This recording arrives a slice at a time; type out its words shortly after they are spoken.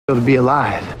to be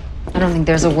alive. I don't think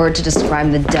there's a word to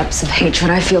describe the depths of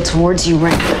hatred I feel towards you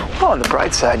right now. Oh, on the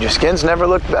bright side, your skin's never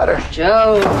looked better.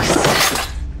 Jokes.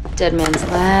 Dead man's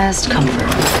last comfort.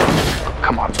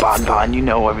 Come on, Bon. You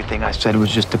know everything I said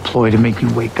was just a ploy to make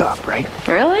you wake up, right?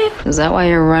 Really? Is that why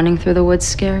you're running through the woods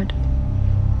scared?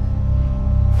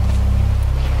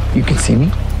 You can see me?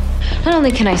 Not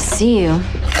only can I see you,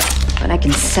 but I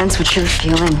can sense what you're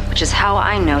feeling, which is how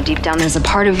I know deep down there's a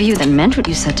part of you that meant what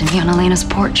you said to me on Elena's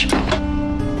porch.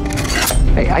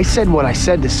 Hey, I said what I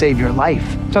said to save your life.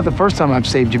 It's not the first time I've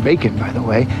saved your bacon, by the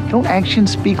way. Don't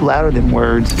actions speak louder than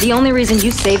words? The only reason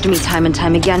you saved me time and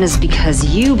time again is because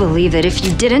you believe that if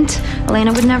you didn't,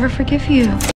 Elena would never forgive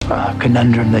you. A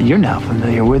conundrum that you're now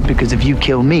familiar with, because if you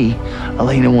kill me,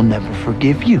 Elena will never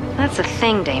forgive you. That's the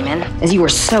thing, Damon, is you were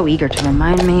so eager to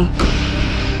remind me.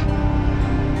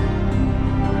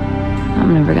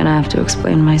 I'm never gonna have to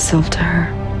explain myself to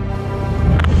her.